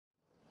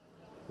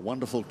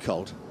Wonderful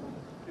colt.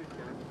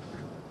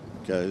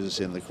 Goes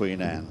in the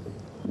Queen Anne.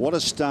 What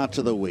a start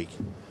to the week.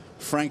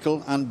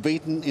 Frankel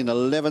unbeaten in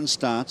 11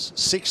 starts,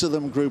 6 of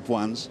them Group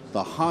 1s,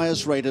 the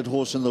highest rated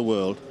horse in the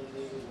world.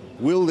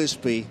 Will this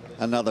be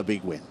another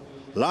big win?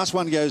 Last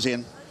one goes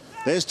in.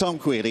 There's Tom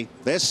Queally.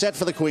 They're set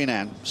for the Queen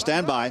Anne.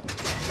 Stand by.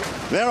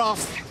 They're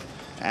off.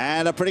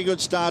 And a pretty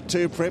good start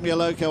too. Premier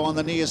Loco on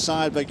the near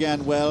side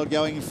began well,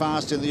 going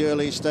fast in the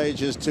early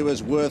stages too,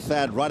 as Worth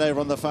That right over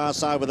on the far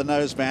side with the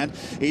noseband.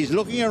 He's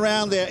looking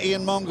around there,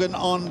 Ian Mongan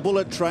on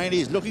Bullet Train.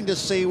 He's looking to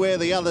see where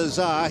the others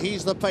are.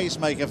 He's the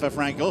pacemaker for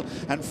Frankel,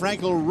 and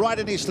Frankel right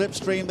in his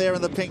slipstream there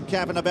in the pink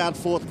cap in about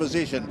 4th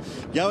position.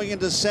 Going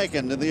into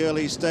 2nd in the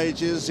early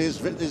stages is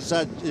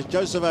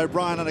Joseph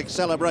O'Brien on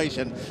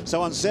Acceleration.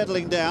 So on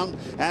settling down,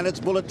 and it's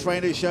Bullet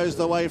Train who shows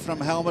the way from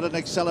Helmet and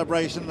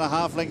Acceleration, and a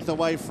half length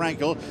away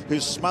Frankel,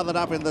 who's smothered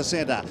up in the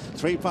centre.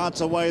 3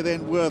 parts away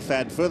then Worth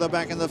That. Further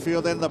back in the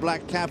field then the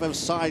Black Cap of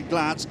Side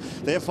Glance.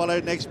 They're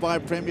followed next by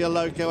Premier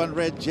Loco and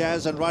Red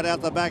Jazz, and right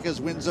out the back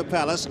is Windsor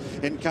Palace.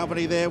 In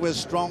company there with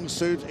Strong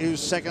Suit, who's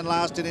second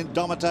last, and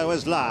Indomito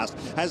as last,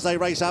 as they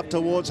race up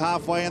towards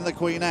halfway in the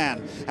Queen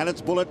Anne. And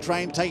it's Bullet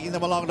Train taking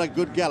them along at a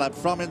good gallop.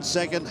 From in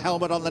 2nd,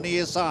 Helmet on the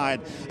near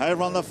side.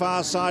 Over on the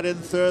far side in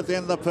 3rd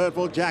then the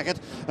Purple Jacket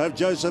of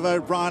Joseph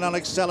O'Brien on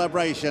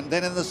Acceleration.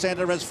 Then in the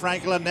centre is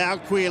Frankel, and now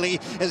Queally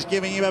is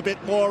giving him a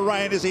bit more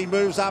rein as he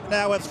moves up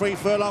now with 3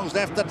 furlongs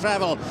left to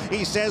travel.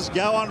 He says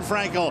go on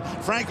Frankel.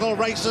 Frankel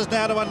races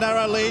now to a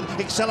narrow lead.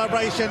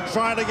 Acceleration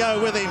trying to go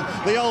with him,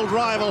 the old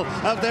rival.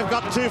 They've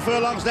got 2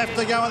 furlongs left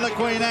to go in the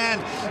Queen Anne,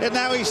 and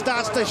now he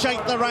starts to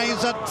shake the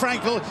reins at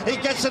Frankel. He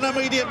gets an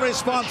immediate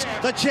response.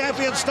 The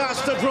champion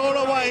starts to draw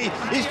away.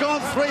 He's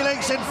gone 3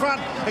 lengths in front.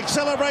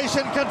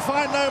 Acceleration can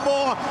find no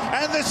more,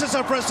 and this is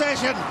a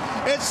procession.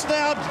 It's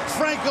now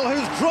Frankel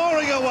who's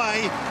drawing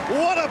away.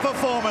 What a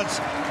performance.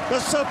 The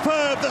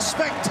superb, the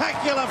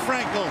spectacular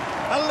Frankel,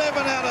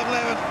 11 out of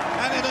 11,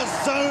 and in a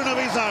zone of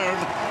his own.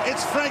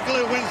 It's Frankel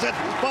who wins it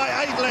by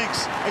 8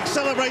 lengths.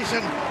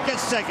 Acceleration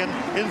gets 2nd.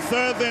 In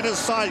 3rd then is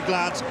Side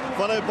Glance,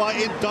 followed by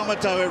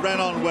Indomito, who ran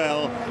on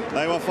well.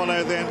 They were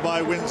followed then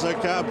by Windsor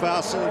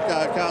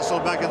Castle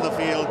back in the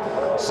field.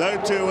 So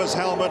too was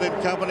Helmet in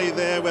company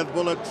there with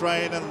Bullet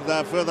Train,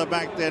 and further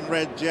back then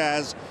Red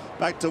Jazz.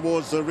 Back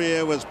towards the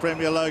rear was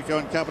Premier Loco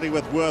in company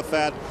with Worth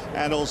That,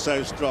 and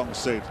also Strong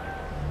Suit.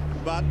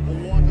 But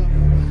what a...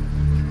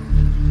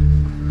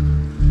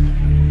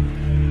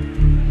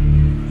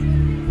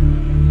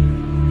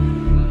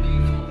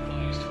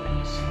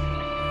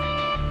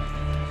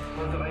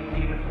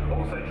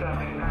 also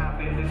travelling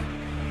powerfully at this.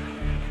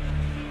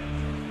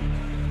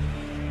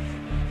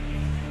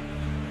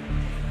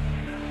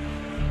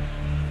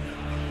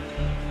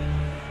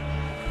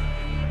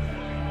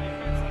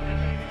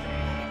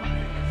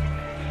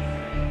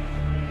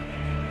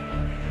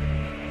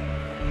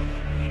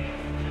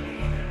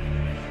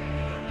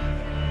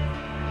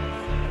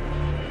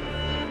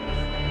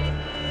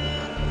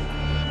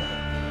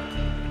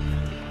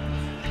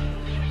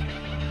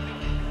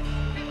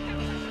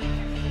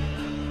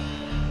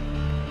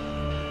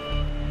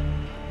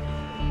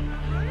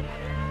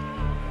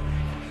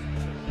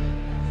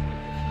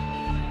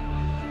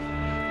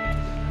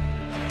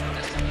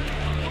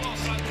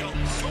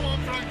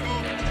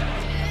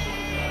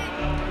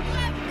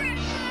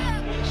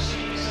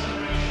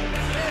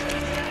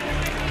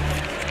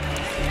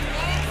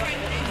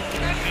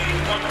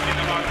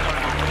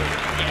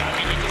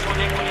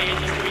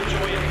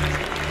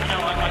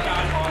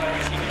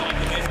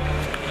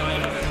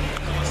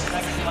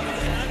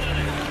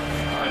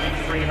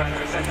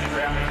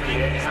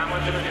 How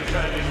much of a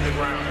concern is the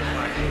ground at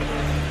Frankel?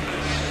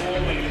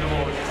 Swarming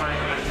towards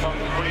Frankel and Tom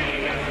Queally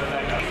against the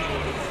leg up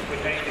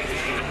with anything to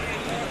do.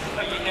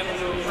 But you never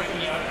will bring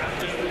you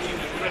after you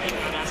ready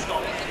for that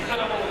stop.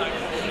 Hello, all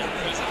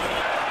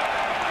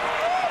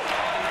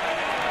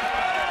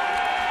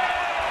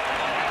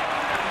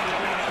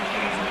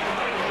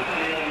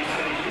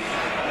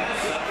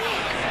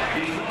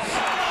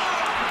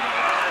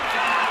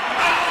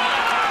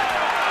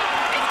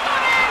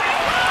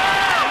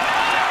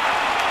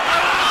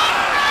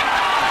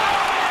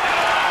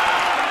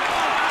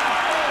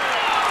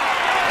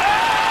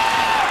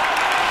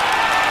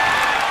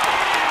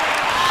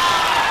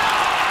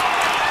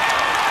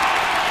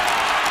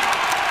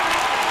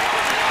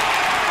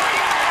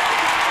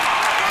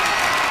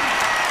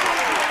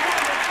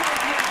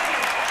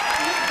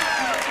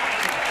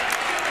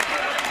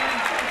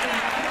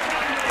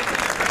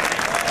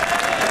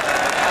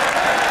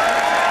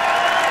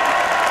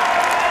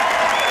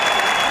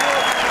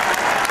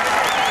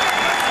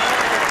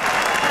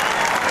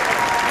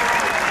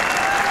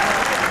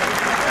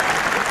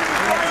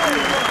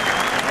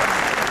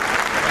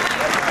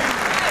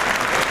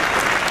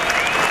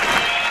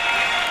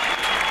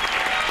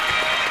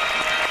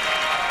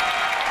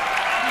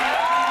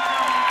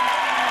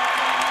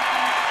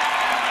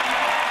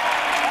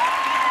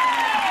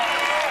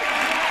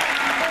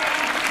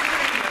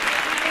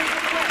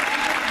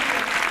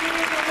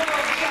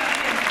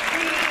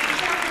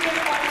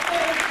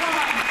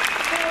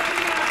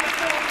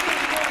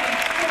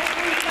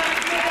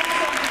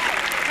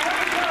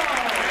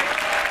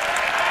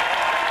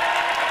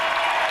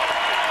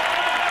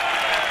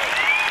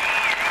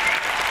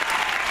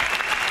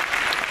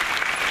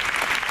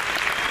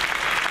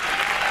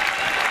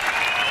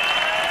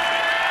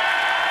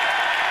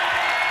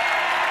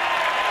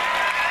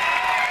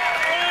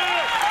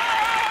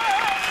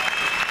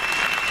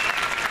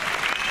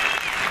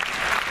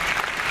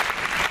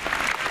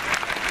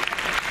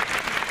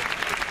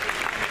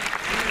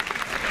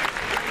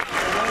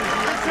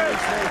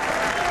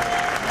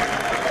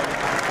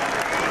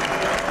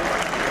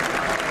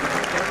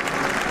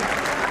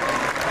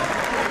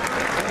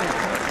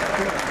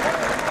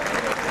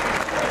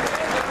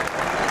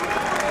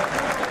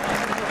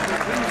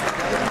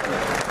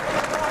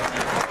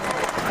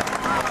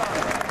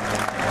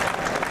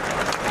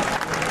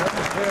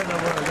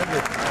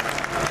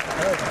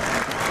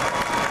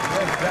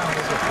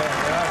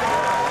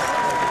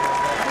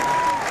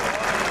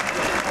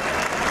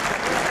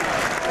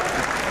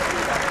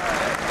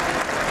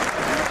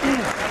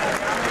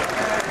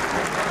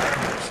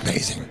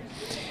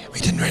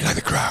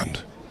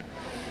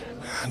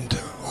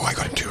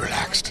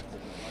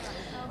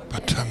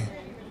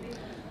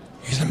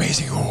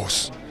amazing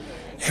horse.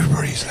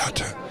 Everybody's allowed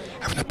to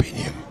have an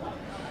opinion,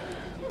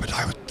 but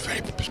I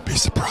would be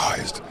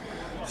surprised.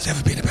 There's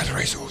never been a better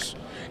racehorse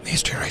in the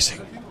history of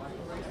racing.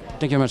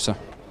 Thank you very much, sir.